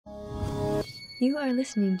You are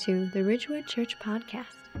listening to the Ridgewood Church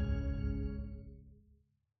Podcast.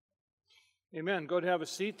 Amen. Go ahead and have a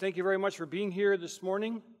seat. Thank you very much for being here this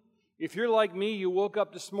morning. If you're like me, you woke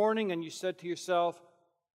up this morning and you said to yourself,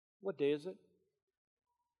 what day is it?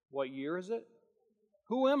 What year is it?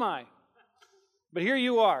 Who am I? But here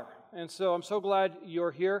you are. And so I'm so glad you're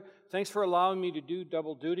here. Thanks for allowing me to do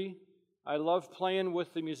double duty. I love playing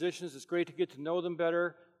with the musicians. It's great to get to know them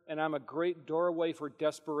better. And I'm a great doorway for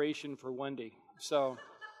desperation for Wendy. So,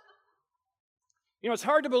 it's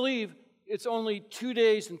hard to believe it's only 2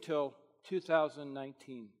 days until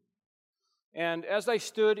 2019. And as I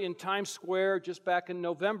stood in Times Square just back in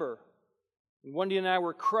November, and Wendy and I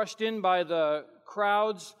were crushed in by the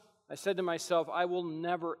crowds, I said to myself, I will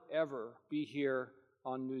never, ever be here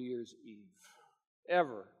on New Year's Eve.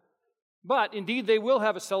 Ever. But indeed, they will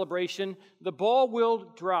have a celebration. The ball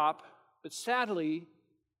will drop, but sadly,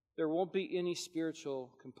 there won't be any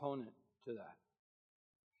spiritual component to that.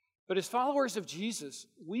 But as followers of Jesus,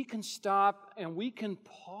 we can stop and we can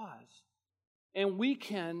pause and we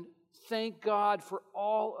can thank God for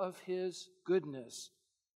all of His goodness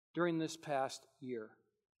during this past year.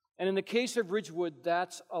 And in the case of Ridgewood,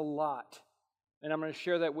 that's a lot. And I'm going to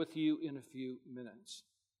share that with you in a few minutes.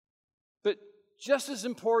 But just as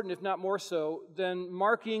important, if not more so, than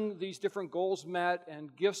marking these different goals met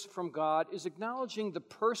and gifts from God is acknowledging the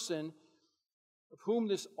person of whom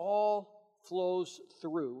this all flows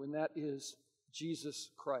through, and that is Jesus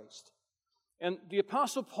Christ. And the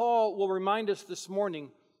Apostle Paul will remind us this morning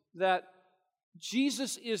that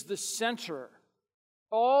Jesus is the center.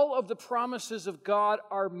 All of the promises of God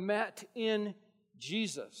are met in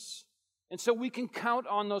Jesus. And so we can count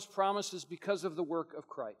on those promises because of the work of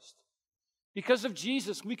Christ. Because of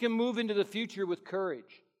Jesus, we can move into the future with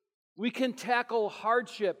courage. We can tackle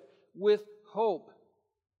hardship with hope.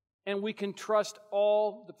 And we can trust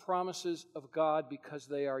all the promises of God because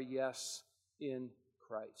they are yes in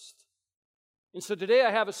Christ. And so today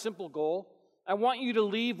I have a simple goal. I want you to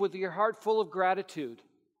leave with your heart full of gratitude.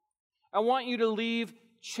 I want you to leave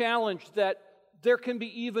challenged that there can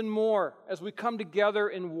be even more as we come together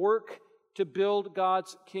and work to build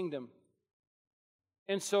God's kingdom.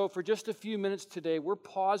 And so for just a few minutes today, we're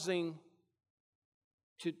pausing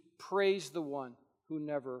to praise the one who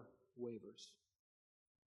never wavers.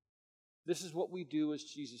 This is what we do as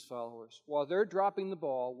Jesus followers. While they're dropping the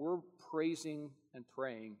ball, we're praising and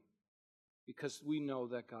praying because we know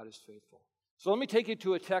that God is faithful. So let me take you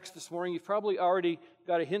to a text this morning. You've probably already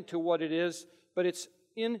got a hint to what it is, but it's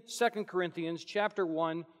in 2 Corinthians chapter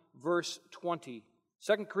 1, verse 20.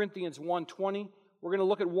 2 Corinthians 1:20. We're going to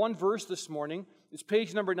look at one verse this morning. It's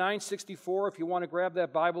page number 964 if you want to grab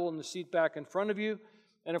that Bible in the seat back in front of you.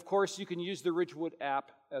 And of course, you can use the Ridgewood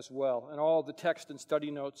app as well. And all the text and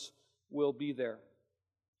study notes will be there.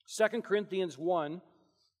 2 Corinthians 1,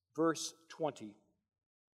 verse 20.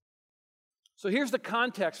 So here's the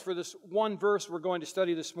context for this one verse we're going to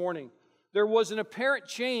study this morning. There was an apparent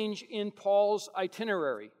change in Paul's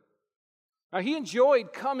itinerary. Now, he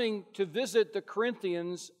enjoyed coming to visit the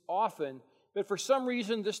Corinthians often, but for some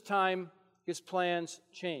reason this time his plans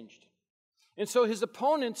changed. And so his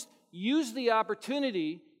opponents used the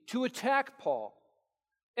opportunity to attack Paul.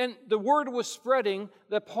 And the word was spreading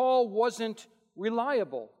that Paul wasn't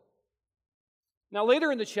reliable. Now, later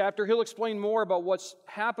in the chapter, he'll explain more about what's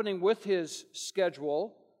happening with his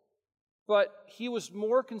schedule, but he was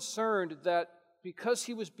more concerned that because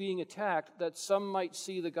he was being attacked, that some might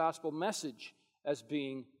see the gospel message as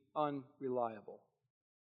being unreliable.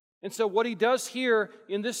 And so what he does here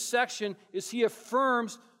in this section is he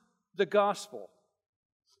affirms the gospel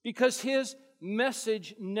because his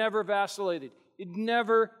message never vacillated. It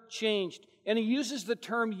never changed. And he uses the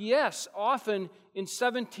term yes often in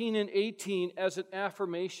 17 and 18 as an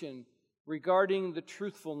affirmation regarding the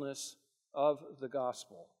truthfulness of the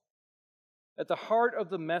gospel. At the heart of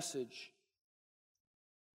the message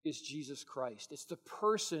is Jesus Christ. It's the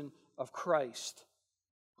person of Christ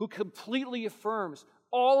who completely affirms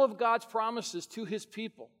all of God's promises to His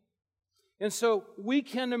people. And so we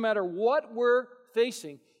can, no matter what we're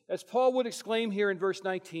facing, as Paul would exclaim here in verse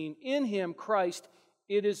 19, in Him, Christ,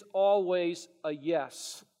 it is always a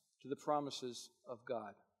yes to the promises of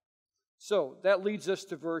God. So that leads us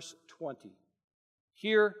to verse 20.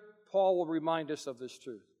 Here, Paul will remind us of this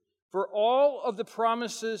truth. For all of the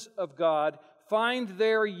promises of God find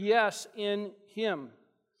their yes in Him.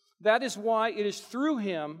 That is why it is through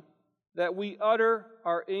Him that we utter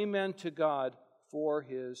our amen to God for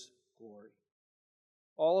His glory.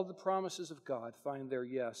 All of the promises of God find their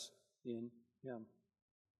yes in Him.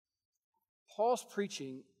 Paul's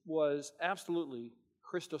preaching was absolutely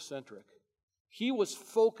Christocentric. He was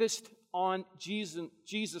focused on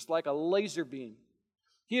Jesus like a laser beam.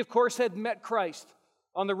 He, of course, had met Christ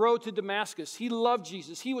on the road to Damascus. He loved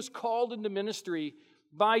Jesus. He was called into ministry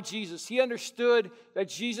by Jesus. He understood that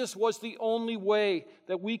Jesus was the only way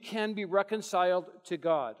that we can be reconciled to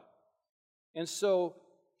God. And so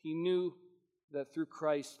he knew that through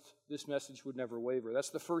Christ, this message would never waver. That's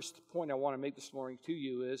the first point I want to make this morning to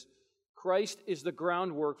you is Christ is the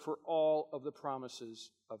groundwork for all of the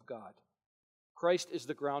promises of God. Christ is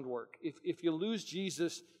the groundwork. If you lose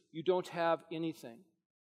Jesus, you don't have anything.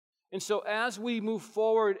 And so as we move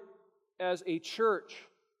forward as a church,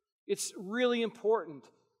 it's really important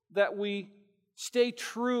that we stay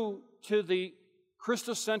true to the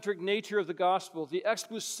Christocentric nature of the gospel, the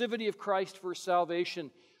exclusivity of Christ for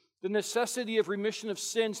salvation, the necessity of remission of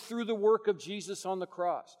sins through the work of Jesus on the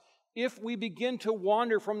cross. If we begin to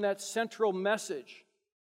wander from that central message,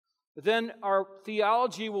 then our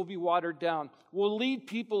theology will be watered down. We'll lead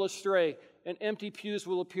people astray, and empty pews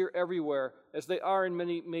will appear everywhere, as they are in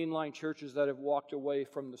many mainline churches that have walked away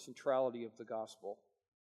from the centrality of the gospel.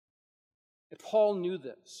 And Paul knew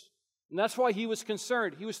this, and that's why he was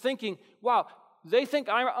concerned. He was thinking, wow, they think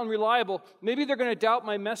I'm unreliable. Maybe they're going to doubt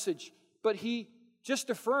my message. But he just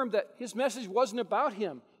affirmed that his message wasn't about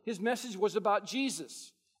him. His message was about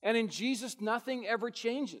Jesus. And in Jesus, nothing ever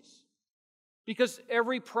changes, because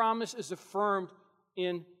every promise is affirmed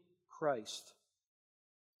in Christ.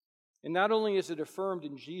 And not only is it affirmed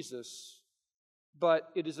in Jesus, but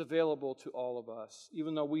it is available to all of us,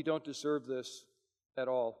 even though we don't deserve this at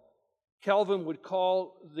all. Calvin would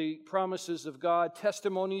call the promises of God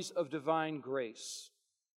testimonies of divine grace.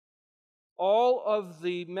 All of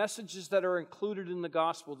the messages that are included in the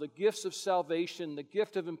gospel, the gifts of salvation, the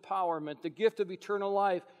gift of empowerment, the gift of eternal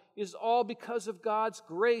life, is all because of God's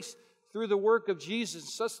grace through the work of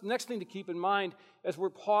Jesus. So that's the next thing to keep in mind as we're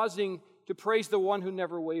pausing to praise the one who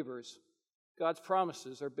never wavers. God's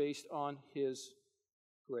promises are based on His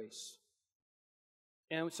grace.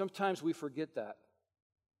 And sometimes we forget that.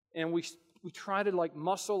 And we try to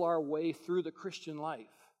muscle our way through the Christian life.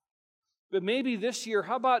 But maybe this year,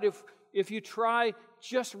 how about if you try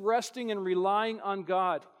just resting and relying on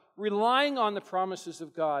God, relying on the promises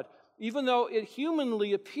of God, even though it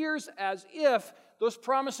humanly appears as if those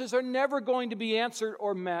promises are never going to be answered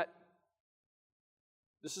or met.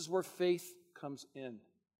 This is where faith comes in.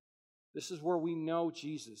 This is where we know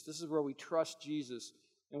Jesus. This is where we trust Jesus.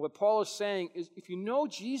 And what Paul is saying is, if you know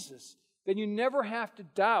Jesus, then you never have to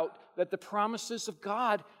doubt that the promises of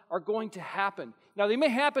God are going to happen. Now, they may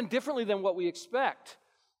happen differently than what we expect.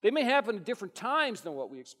 They may happen at different times than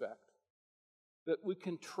what we expect. But we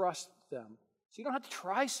can trust them. So you don't have to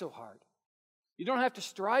try so hard. You don't have to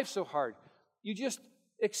strive so hard. You just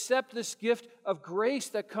accept this gift of grace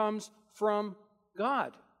that comes from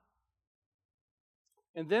God.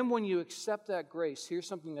 And then when you accept that grace, here's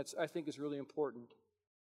something that I think is really important,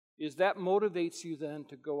 is that motivates you then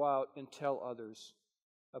to go out and tell others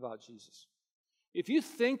about Jesus. If you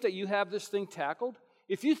think that you have this thing tackled,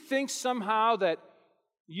 if you think somehow that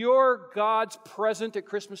you're God's present at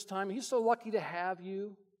Christmas time, He's so lucky to have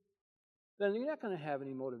you, then you're not going to have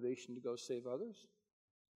any motivation to go save others.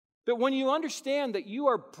 But when you understand that you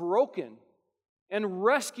are broken and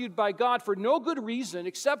rescued by God for no good reason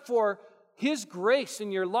except for His grace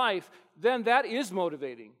in your life, then that is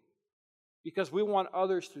motivating, because we want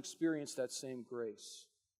others to experience that same grace.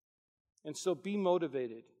 And so be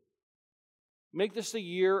motivated. Make this a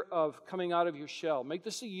year of coming out of your shell. Make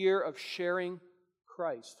this a year of sharing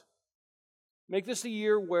Christ. Make this a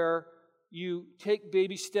year where you take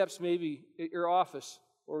baby steps maybe at your office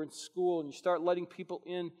or in school, and you start letting people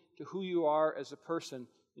in to who you are as a person,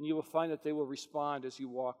 and you will find that they will respond as you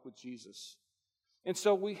walk with Jesus. And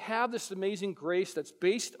so we have this amazing grace that's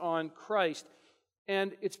based on Christ,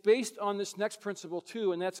 and it's based on this next principle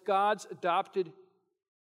too, and that's God's adopted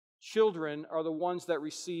children are the ones that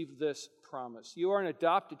receive this promise. You are an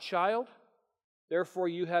adopted child, therefore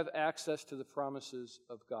you have access to the promises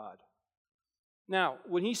of God. Now,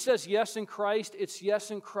 when he says yes in Christ, it's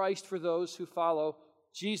yes in Christ for those who follow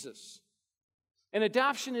Jesus. And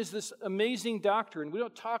adoption is this amazing doctrine. We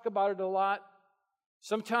don't talk about it a lot.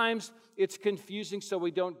 Sometimes it's confusing, so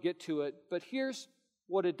we don't get to it. But here's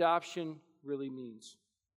what adoption really means.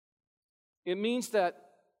 It means that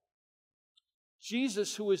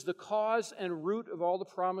Jesus, who is the cause and root of all the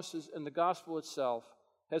promises in the gospel itself,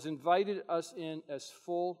 has invited us in as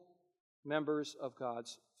full members of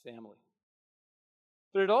God's family.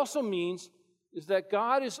 But it also means is that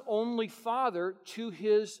God is only Father to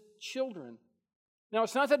His children. Now,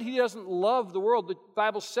 it's not that He doesn't love the world. The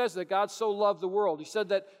Bible says that God so loved the world. He said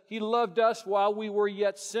that He loved us while we were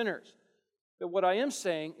yet sinners. But what I am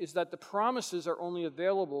saying is that the promises are only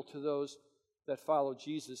available to those that follow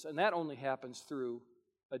Jesus, and that only happens through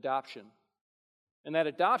adoption. And that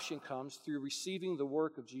adoption comes through receiving the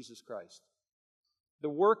work of Jesus Christ, the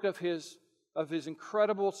work of his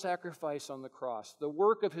incredible sacrifice on the cross, the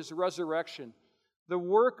work of his resurrection, the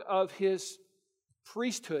work of his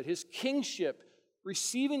priesthood, his kingship,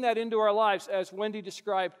 receiving that into our lives as Wendy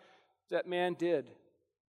described that man did.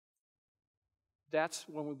 That's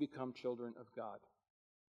when we become children of God.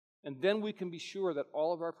 And then we can be sure that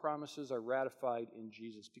all of our promises are ratified in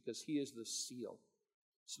Jesus because he is the seal.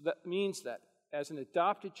 So that means that as an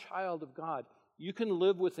adopted child of God, you can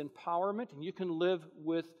live with empowerment and you can live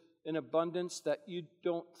with an abundance that you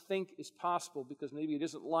don't think is possible because maybe it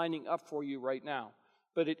isn't lining up for you right now.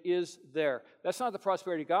 But it is there. That's not the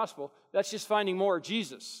prosperity gospel. That's just finding more of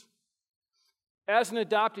Jesus. As an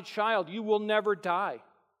adopted child, you will never die.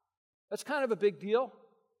 That's kind of a big deal.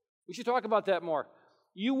 We should talk about that more.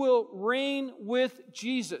 You will reign with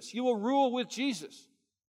Jesus. You will rule with Jesus.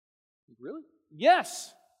 Really?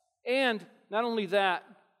 Yes. And not only that,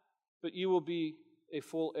 but you will be a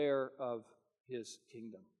full heir of his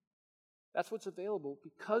kingdom. That's what's available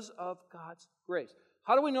because of God's grace.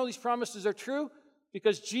 How do we know these promises are true?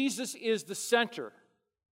 Because Jesus is the center.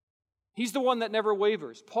 He's the one that never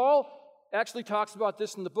wavers. Paul actually talks about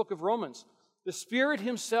this in the book of Romans. The Spirit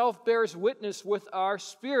himself bears witness with our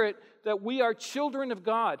spirit that we are children of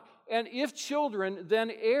God. And if children,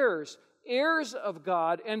 then heirs, heirs of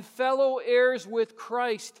God, and fellow heirs with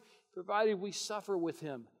Christ, provided we suffer with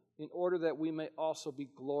him, in order that we may also be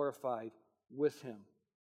glorified with him.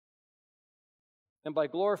 And by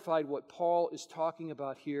glorified, what Paul is talking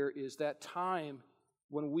about here is that time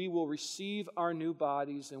when we will receive our new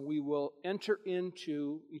bodies and we will enter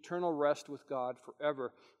into eternal rest with God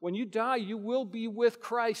forever. When you die, you will be with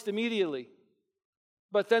Christ immediately.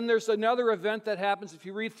 But then there's another event that happens if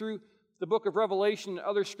you read through the book of Revelation and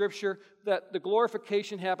other scripture, that the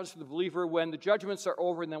glorification happens to the believer when the judgments are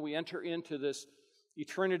over and then we enter into this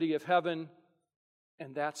eternity of heaven,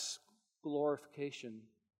 and that's glorification.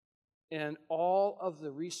 And all of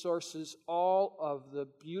the resources, all of the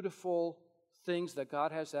beautiful things that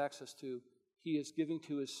God has access to, he is giving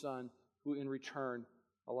to his Son, who in return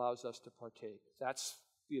allows us to partake. That's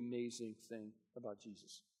the amazing thing about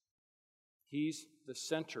Jesus. He's the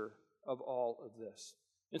center of all of this.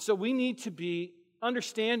 And so we need to be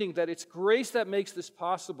understanding that it's grace that makes this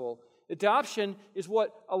possible. Adoption is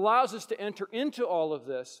what allows us to enter into all of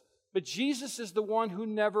this, but Jesus is the one who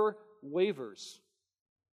never wavers.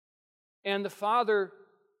 And the Father,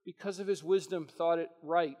 because of his wisdom, thought it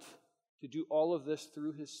right to do all of this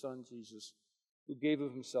through his Son, Jesus, who gave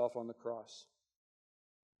of himself on the cross.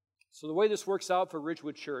 So the way this works out for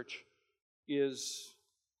Ridgewood Church is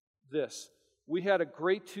this. We had a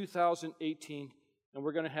great 2018, and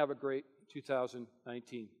we're going to have a great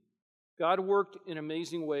 2019. God worked in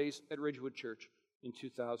amazing ways at Ridgewood Church in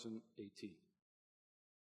 2018.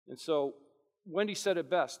 And so Wendy said it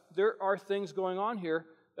best. There are things going on here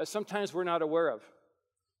that sometimes we're not aware of.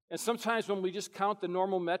 And sometimes when we just count the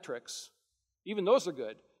normal metrics, even those are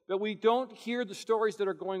good, but we don't hear the stories that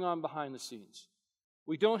are going on behind the scenes.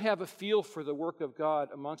 We don't have a feel for the work of God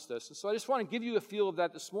amongst us. And so I just want to give you a feel of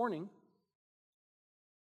that this morning,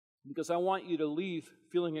 because I want you to leave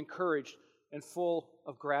feeling encouraged and full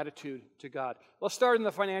of gratitude to God. Let's start in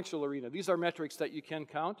the financial arena. These are metrics that you can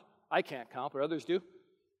count. I can't count, but others do.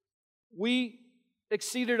 We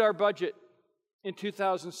exceeded our budget in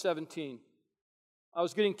 2017. I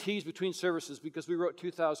was getting teased between services because we wrote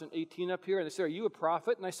 2018 up here, and they said, "Are you a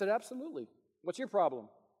prophet?" And I said, "Absolutely. What's your problem?"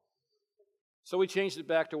 So we changed it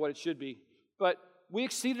back to what it should be. But we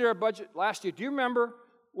exceeded our budget last year. Do you remember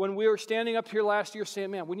when we were standing up here last year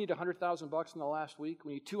saying, "Man, we need $100,000 in the last week.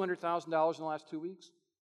 We need $200,000 in the last 2 weeks"?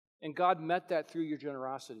 And God met that through your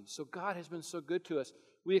generosity. So God has been so good to us.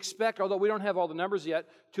 We expect, although we don't have all the numbers yet,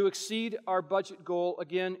 to exceed our budget goal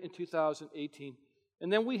again in 2018.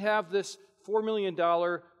 And then we have this $4 million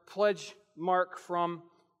pledge mark from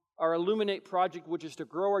our Illuminate project, which is to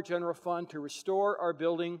grow our general fund, to restore our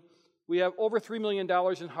building. We have over $3 million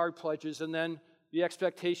in hard pledges, and then the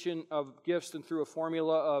expectation of gifts, and through a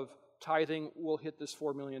formula of tithing, we'll hit this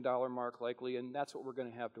 $4 million mark likely, and that's what we're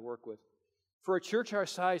going to have to work with. For a church our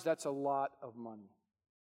size, that's a lot of money.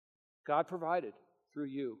 God provided through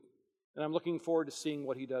you, and I'm looking forward to seeing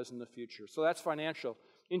what he does in the future. So that's financial.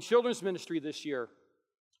 In children's ministry this year,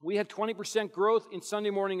 we had 20% growth in Sunday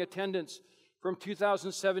morning attendance from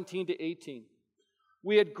 2017 to 18.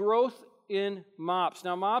 We had growth in MOPS.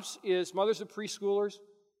 Now, MOPS is Mothers of Preschoolers.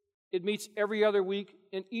 It meets every other week,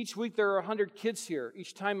 and each week there are 100 kids here,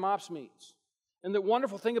 each time MOPS meets. And the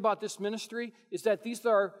wonderful thing about this ministry is that these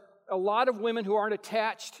are a lot of women who aren't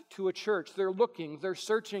attached to a church. They're looking, they're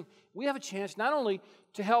searching. We have a chance not only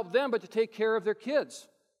to help them, but to take care of their kids.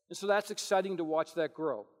 And so that's exciting to watch that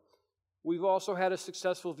grow. We've also had a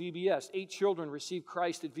successful VBS. 8 children received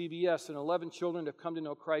Christ at VBS, and 11 children have come to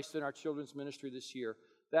know Christ in our children's ministry this year.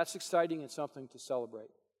 That's exciting and something to celebrate.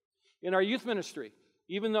 In our youth ministry,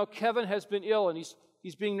 even though Kevin has been ill and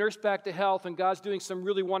he's being nursed back to health, and God's doing some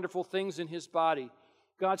really wonderful things in his body,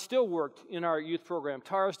 God still worked in our youth program.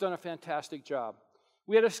 Tara's done a fantastic job.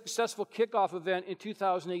 We had a successful kickoff event in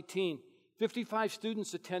 2018. 55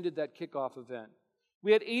 students attended that kickoff event.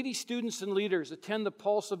 We had 80 students and leaders attend the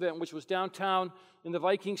Pulse event, which was downtown in the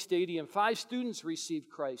Viking Stadium. 5 students received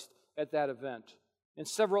Christ at that event. And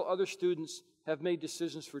several other students have made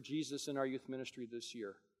decisions for Jesus in our youth ministry this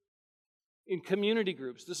year. In community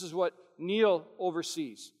groups, this is what Neil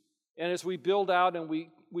oversees. And as we build out and we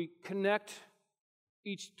connect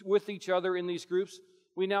with each other in these groups,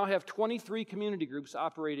 we now have 23 community groups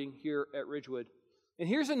operating here at Ridgewood. And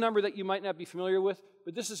here's a number that you might not be familiar with,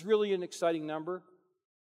 but this is really an exciting number.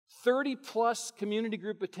 30-plus community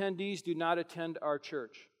group attendees do not attend our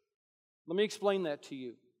church. Let me explain that to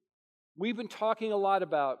you. We've been talking a lot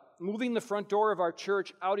about moving the front door of our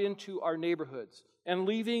church out into our neighborhoods and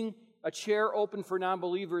leaving a chair open for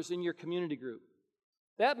non-believers in your community group.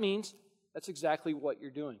 That means that's exactly what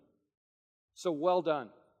you're doing. So well done.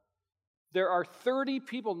 There are 30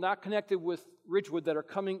 people not connected with Ridgewood that are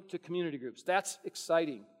coming to community groups. That's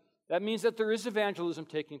exciting. That means that there is evangelism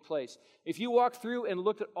taking place. If you walk through and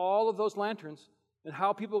looked at all of those lanterns and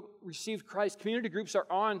how people received Christ, community groups are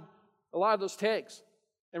on a lot of those tags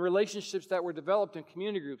and relationships that were developed in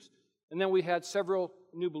community groups. And then we had several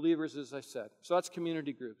new believers, as I said. So that's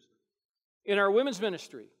community groups. In our women's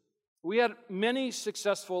ministry, we had many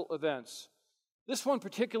successful events. This one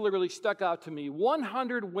particularly stuck out to me.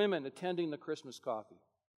 100 women attending the Christmas coffee.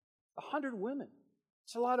 100 women.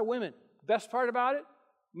 It's a lot of women. Best part about it?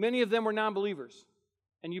 Many of them were non-believers,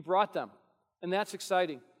 and you brought them, and that's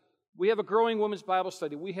exciting. We have a growing women's Bible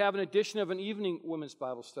study. We have an addition of an evening women's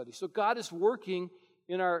Bible study. So God is working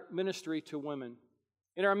in our ministry to women.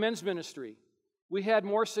 In our men's ministry, we had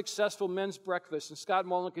more successful men's breakfasts, and Scott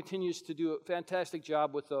Mullen continues to do a fantastic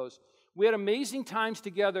job with those. We had amazing times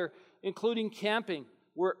together, including camping,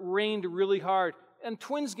 where it rained really hard, and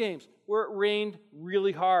Twins games, where it rained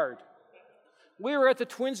really hard. We were at the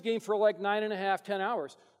Twins game for like 9.5, 10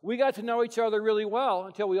 hours. We got to know each other really well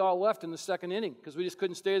until we all left in the second inning because we just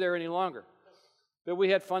couldn't stay there any longer. But we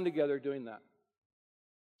had fun together doing that.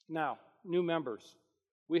 Now, new members.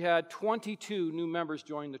 We had 22 new members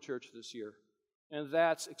join the church this year, and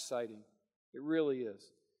that's exciting. It really is.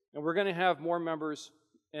 And we're going to have more members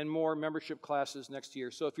and more membership classes next year.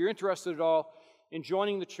 So if you're interested at all in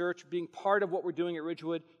joining the church, being part of what we're doing at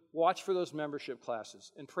Ridgewood, watch for those membership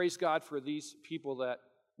classes and praise God for these people that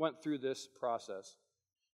went through this process.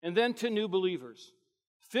 And then to new believers.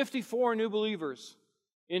 54 new believers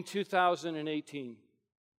in 2018.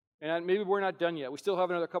 And maybe we're not done yet. We still have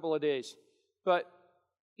another couple of days. But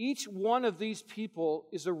each one of these people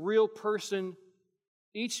is a real person.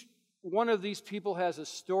 Each one of these people has a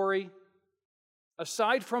story.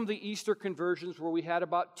 Aside from the Easter conversions where we had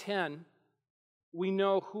about 10, we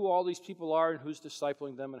know who all these people are and who's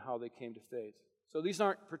discipling them and how they came to faith. So these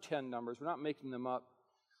aren't pretend numbers. We're not making them up.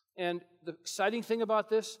 And the exciting thing about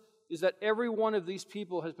this is that every one of these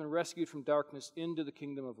people has been rescued from darkness into the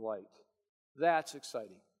kingdom of light. That's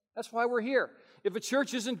exciting. That's why we're here. If a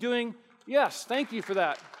church isn't doing, yes, thank you for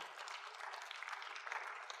that.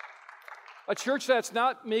 A church that's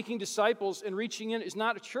not making disciples and reaching in is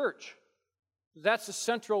not a church. That's the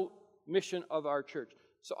central mission of our church.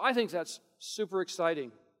 So I think that's super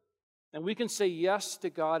exciting. And we can say yes to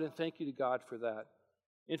God and thank you to God for that.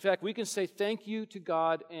 In fact, we can say thank you to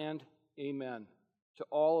God and amen to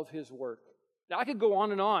all of His work. Now, I could go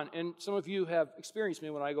on, and some of you have experienced me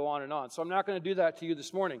when I go on, so I'm not going to do that to you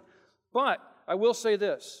this morning. But I will say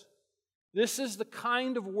this. This is the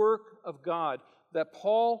kind of work of God that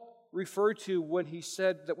Paul referred to when he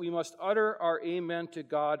said that we must utter our amen to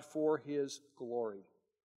God for His glory.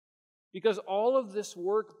 Because all of this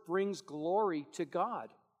work brings glory to God.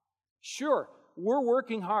 Sure, we're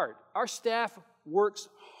working hard. Our staff works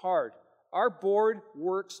hard. Our board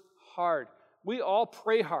works hard. We all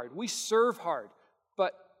pray hard. We serve hard.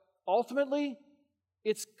 But ultimately,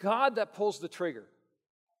 it's God that pulls the trigger.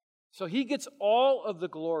 So He gets all of the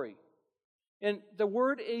glory. And the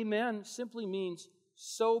word amen simply means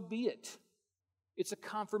so be it. It's a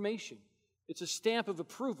confirmation. It's a stamp of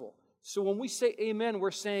approval. So when we say amen,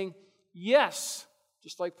 we're saying yes,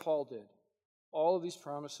 just like Paul did. All of these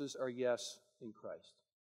promises are yes in Christ.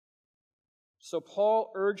 So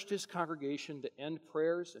Paul urged his congregation to end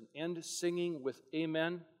prayers and end singing with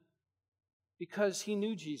amen because he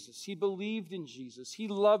knew Jesus. He believed in Jesus. He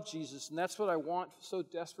loved Jesus, and that's what I want so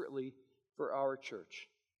desperately for our church.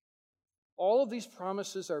 All of these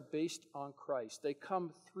promises are based on Christ. They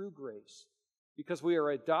come through grace because we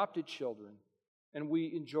are adopted children and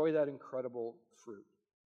we enjoy that incredible fruit.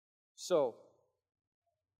 So,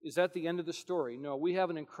 is that the end of the story? No, we have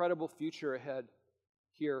an incredible future ahead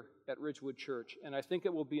here at Ridgewood Church, and I think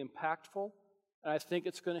it will be impactful, and I think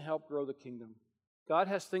it's going to help grow the kingdom. God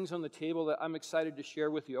has things on the table that I'm excited to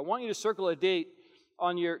share with you. I want you to circle a date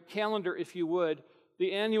on your calendar, if you would,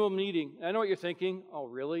 the annual meeting. I know what you're thinking. Oh,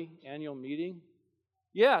 really? Annual meeting?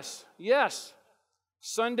 Yes.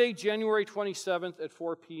 Sunday, January 27th at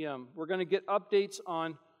 4 p.m. We're going to get updates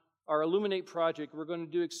on our Illuminate project. We're going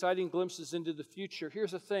to do exciting glimpses into the future.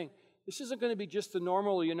 Here's the thing. This isn't going to be just the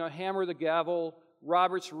normal, hammer the gavel,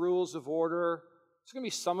 Robert's Rules of Order. There's going to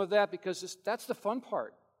be some of that because that's the fun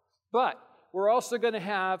part. But we're also going to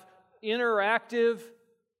have interactive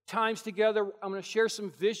times together. I'm going to share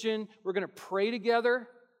some vision. We're going to pray together.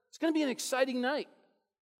 It's going to be an exciting night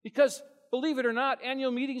because, believe it or not,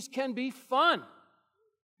 annual meetings can be fun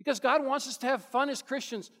because God wants us to have fun as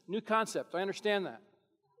Christians. New concept. I understand that.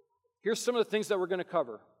 Here's some of the things that we're going to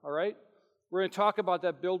cover, all right? We're going to talk about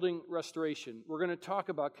that building restoration. We're going to talk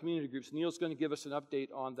about community groups. Neil's going to give us an update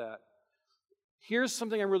on that. Here's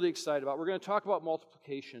something I'm really excited about. We're going to talk about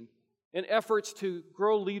multiplication and efforts to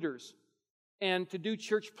grow leaders and to do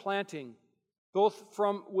church planting, both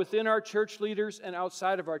from within our church leaders and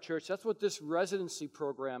outside of our church. That's what this residency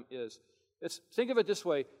program is. Think of it this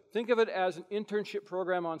way. Think of it as an internship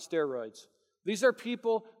program on steroids. These are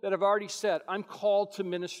people that have already said, I'm called to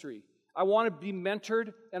ministry. I want to be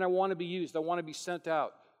mentored and I want to be used. I want to be sent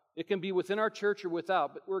out. It can be within our church or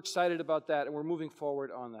without, but we're excited about that and we're moving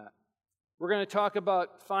forward on that. We're going to talk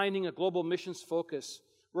about finding a global missions focus.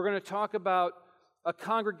 We're going to talk about a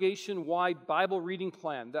congregation-wide Bible reading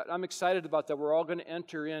plan that I'm excited about that we're all going to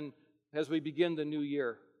enter in as we begin the new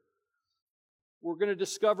year. We're going to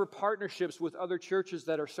discover partnerships with other churches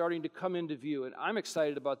that are starting to come into view, and I'm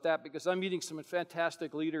excited about that because I'm meeting some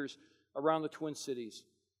fantastic leaders around the Twin Cities.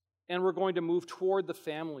 And we're going to move toward the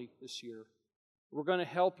family this year. We're going to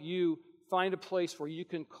help you find a place where you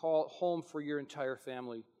can call home for your entire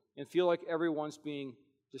family and feel like everyone's being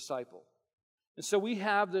discipled. And so we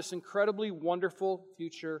have this incredibly wonderful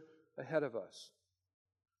future ahead of us.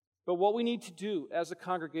 But what we need to do as a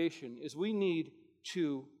congregation is we need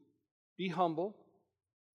to be humble.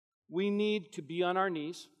 We need to be on our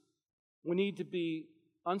knees. We need to be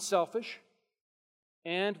unselfish.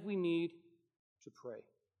 And we need to pray.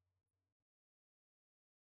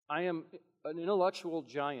 I am an intellectual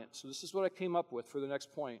giant, so this is what I came up with for the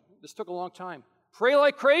next point. This took a long time. Pray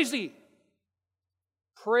like crazy.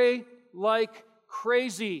 Pray like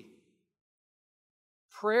crazy.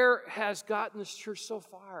 Prayer has gotten this church so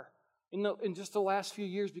far in just the last few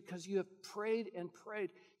years because you have prayed and prayed.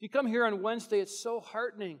 If you come here on Wednesday, it's so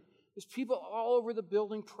heartening. There's people all over the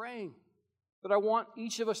building praying. But I want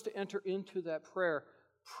each of us to enter into that prayer,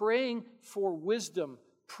 praying for wisdom,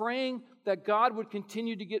 praying that God would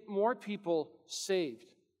continue to get more people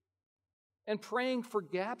saved, and praying for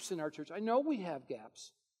gaps in our church. I know we have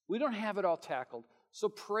gaps. We don't have it all tackled. So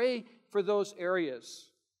pray for those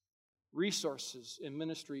areas, resources and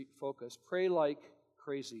ministry focus. Pray like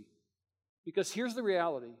crazy. Because here's the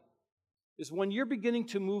reality, is when you're beginning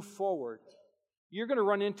to move forward, you're going to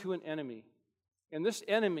run into an enemy. And this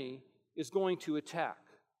enemy is going to attack.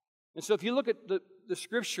 And so if you look at the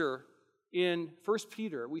scripture in 1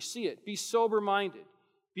 Peter, we see it. Be sober-minded.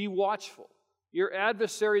 Be watchful. Your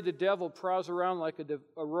adversary, the devil, prowls around like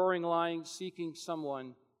a roaring lion seeking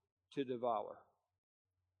someone to devour.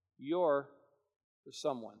 You're the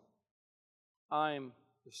someone. I'm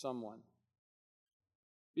the someone.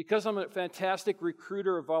 Because I'm a fantastic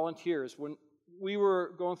recruiter of volunteers, when we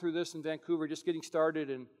were going through this in Vancouver, just getting started,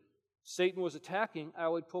 and Satan was attacking, I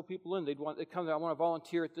would pull people in. They'd come, I want to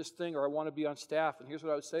volunteer at this thing, or I want to be on staff. And here's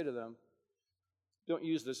what I would say to them. Don't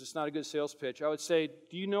use this. It's not a good sales pitch. I would say,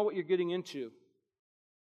 do you know what you're getting into?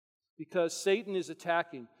 Because Satan is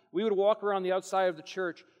attacking. We would walk around the outside of the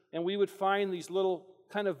church, and we would find these little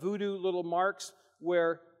kind of voodoo little marks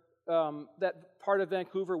where that part of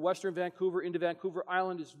Vancouver, Western Vancouver into Vancouver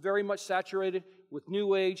Island, is very much saturated with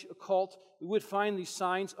New Age, occult. We would find these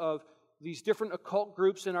signs of these different occult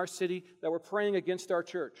groups in our city that were praying against our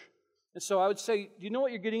church. And so I would say, do you know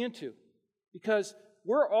what you're getting into? Because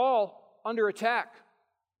we're all under attack.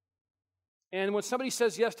 And when somebody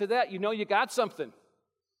says yes to that, you know you got something.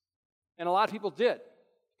 And a lot of people did.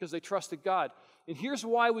 because they trusted God. And here's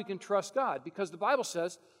why we can trust God, because the Bible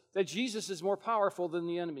says that Jesus is more powerful than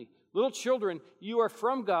the enemy. Little children, you are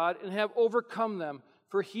from God and have overcome them,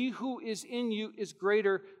 for he who is in you is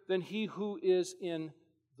greater than he who is in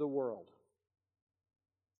the world.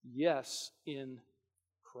 Yes, in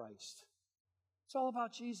Christ. It's all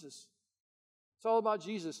about Jesus. It's all about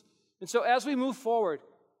Jesus. And so as we move forward,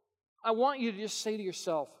 I want you to just say to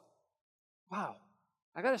yourself, wow,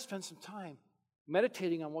 I got to spend some time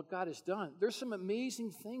meditating on what God has done. There's some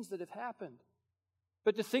amazing things that have happened.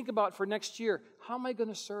 But to think about for next year, how am I going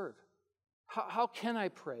to serve? How can I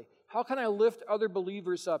pray? How can I lift other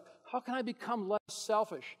believers up? How can I become less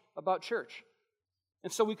selfish about church?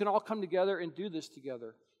 And so we can all come together and do this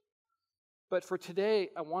together. But for today,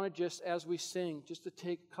 I want to just, as we sing, just to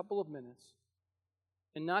take a couple of minutes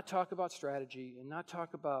and not talk about strategy and not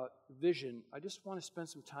talk about vision. I just want to spend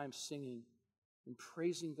some time singing and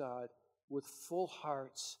praising God with full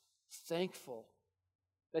hearts, thankful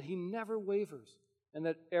that He never wavers and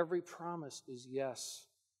that every promise is yes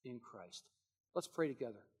in Christ. Let's pray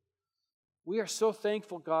together. We are so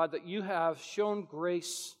thankful, God, that you have shown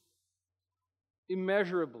grace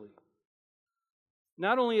immeasurably.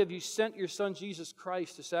 Not only have you sent your Son, Jesus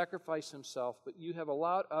Christ, to sacrifice himself, but you have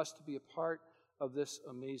allowed us to be a part of this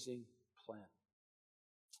amazing plan.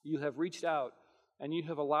 You have reached out, and you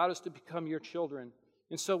have allowed us to become your children.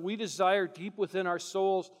 And so we desire deep within our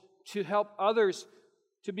souls to help others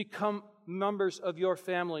to become members of your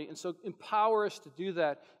family. And so empower us to do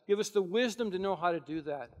that. Give us the wisdom to know how to do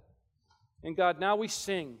that. And God, now we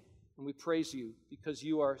sing and we praise you because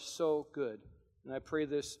you are so good. And I pray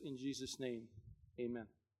this in Jesus' name. Amen.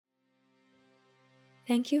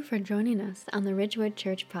 Thank you for joining us on the Ridgewood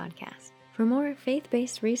Church Podcast. For more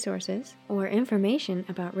faith-based resources or information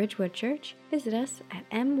about Ridgewood Church, visit us at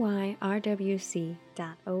myrwc.org.